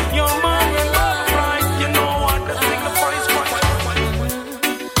you. You're more than butterflies. You know what that signifies.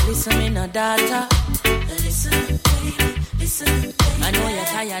 Listen, me no daughter. Listen, baby, listen. I know you're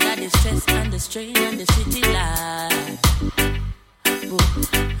tired of the stress and the strain and the city life.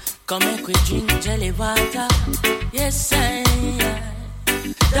 Come make we drink jelly water. Yes, I.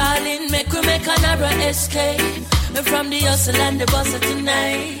 Darling, make we make another escape from the hustle and the bustle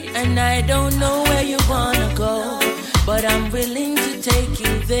tonight. And I don't know where you wanna go, but I'm willing to take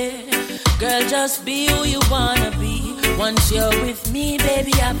you there. Girl, just be who you wanna be. Once you're with me,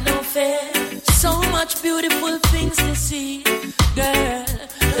 baby, I've no fear. So much beautiful things to see. Girl,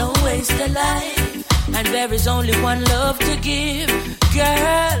 don't waste a life. And there is only one love to give.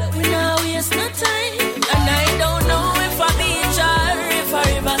 Girl, we now waste no time. And I don't know if I beach or if I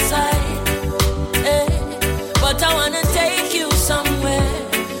riverside. But I wanna take you somewhere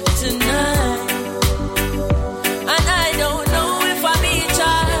tonight. And I don't know if I beach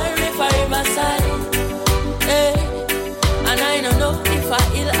or if I riverside. And I don't know if I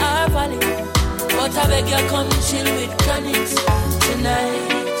hill or valley. But I beg you come chill with chronics tonight.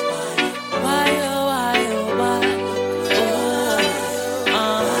 Why, oh, why, oh, why?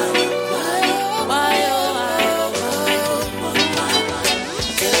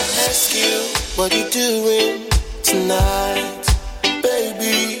 What you doing tonight,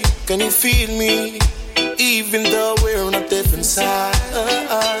 baby? Can you feel me? Even though we're on a different side.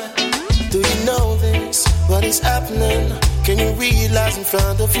 Do you know this? What is happening? Can you realize in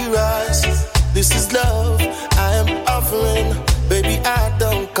front of your eyes? This is love I am offering. Baby, I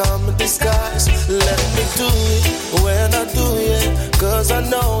don't come in disguise. Let me do it when I do it. Cause I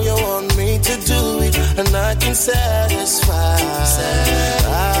know you want me to do it. And I can satisfy.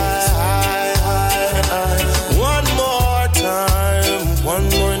 One more time, one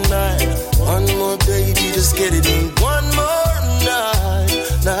more night, one more baby, just get it in. One more night,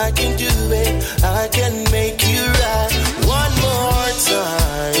 now I can do it, I can make you right. One more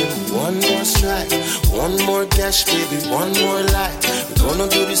time, one more strike, one more dash, baby, one more light. We're gonna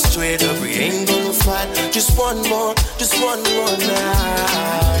do this straight up, we ain't gonna fight. Just one more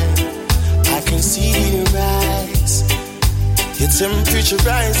night. I can see your eyes, your temperature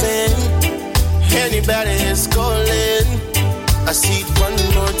rising. Anybody is calling. I see it one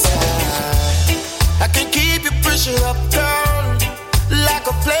more time. I can keep your pressure up, down, like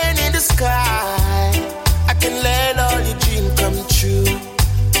a plane in the sky. I can let all your dreams come true,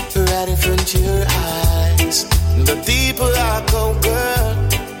 right in front of your eyes. The deeper I go, girl,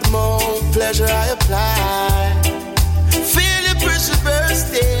 the more pleasure I apply. Feel your pressure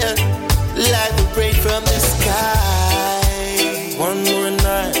bursting, like the rain from the sky. One more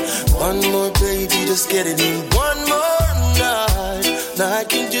night, one more baby, just get it in. One more night, now I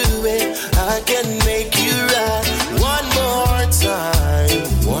can do it, I can make you right. One more time,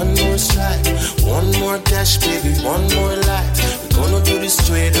 one more strike, one more dash, baby, one more light. We're gonna do this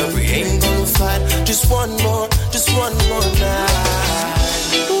straight up, we ain't gonna fight. Just one more night.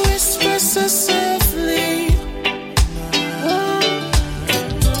 Whisper so softly,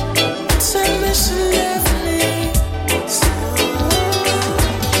 tell me she left me.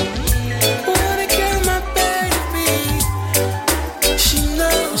 She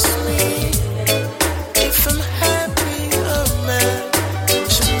knows me. If I'm happy,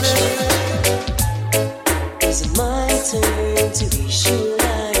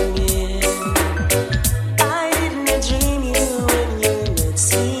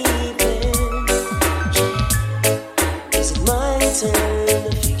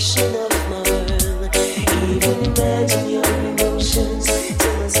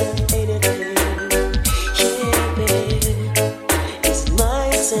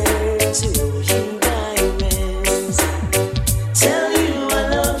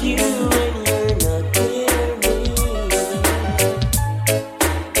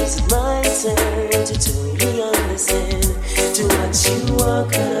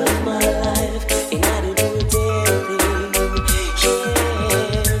 cut of my life, and I do everything.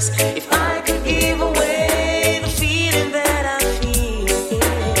 Yes, if I could give away the feeling that I feel,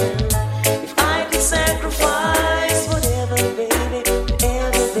 if I could sacrifice whatever, baby,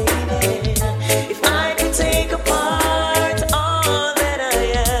 whatever, baby, if I could take apart all that I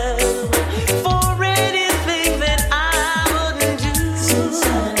am for anything that I wouldn't do. Since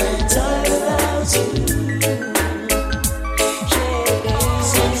I'm tired without you.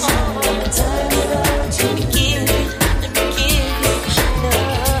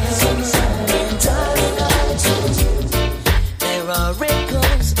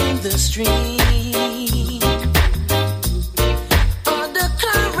 Street, or the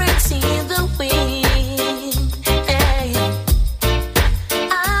currents in the wind. Hey,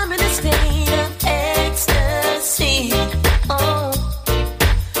 I'm in a state of ecstasy. Oh,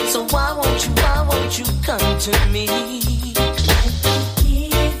 so why won't you come to me?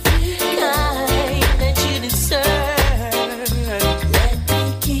 Kind that you deserve. Let me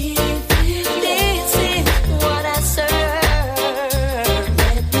give you. This is what I serve.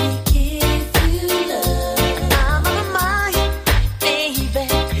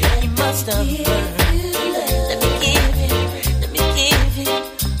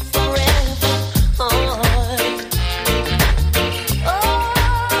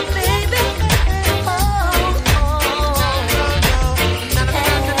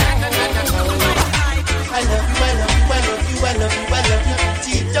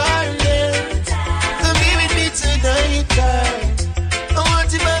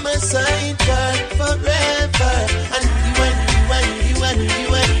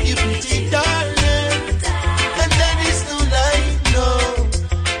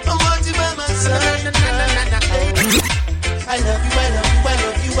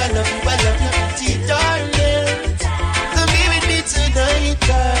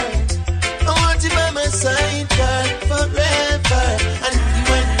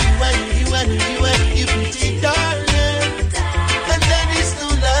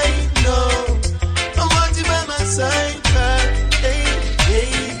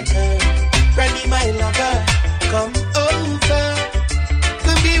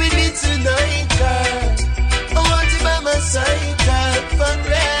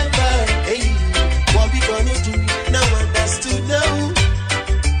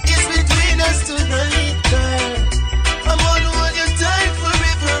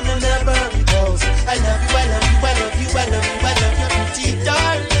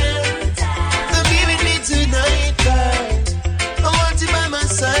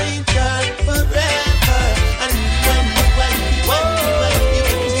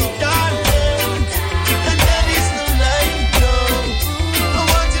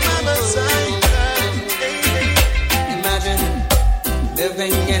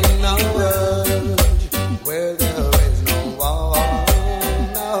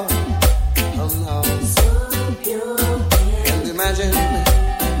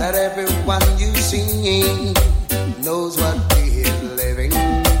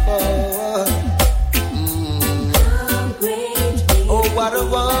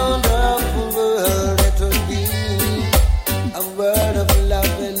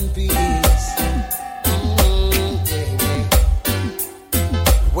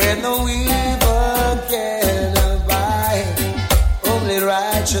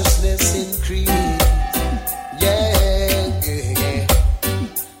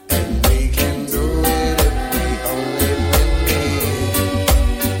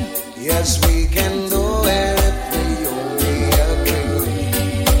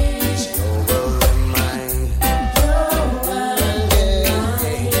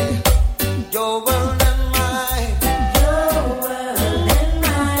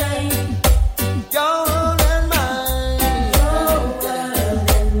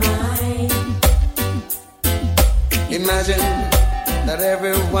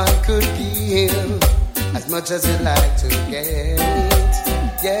 As you like to get,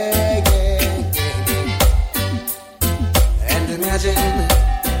 yeah. And imagine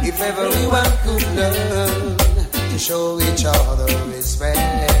if everyone could learn to show each other respect,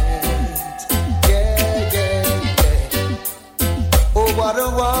 yeah. Oh, what a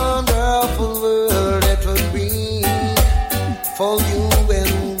wonderful world it would be for you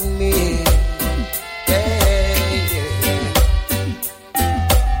and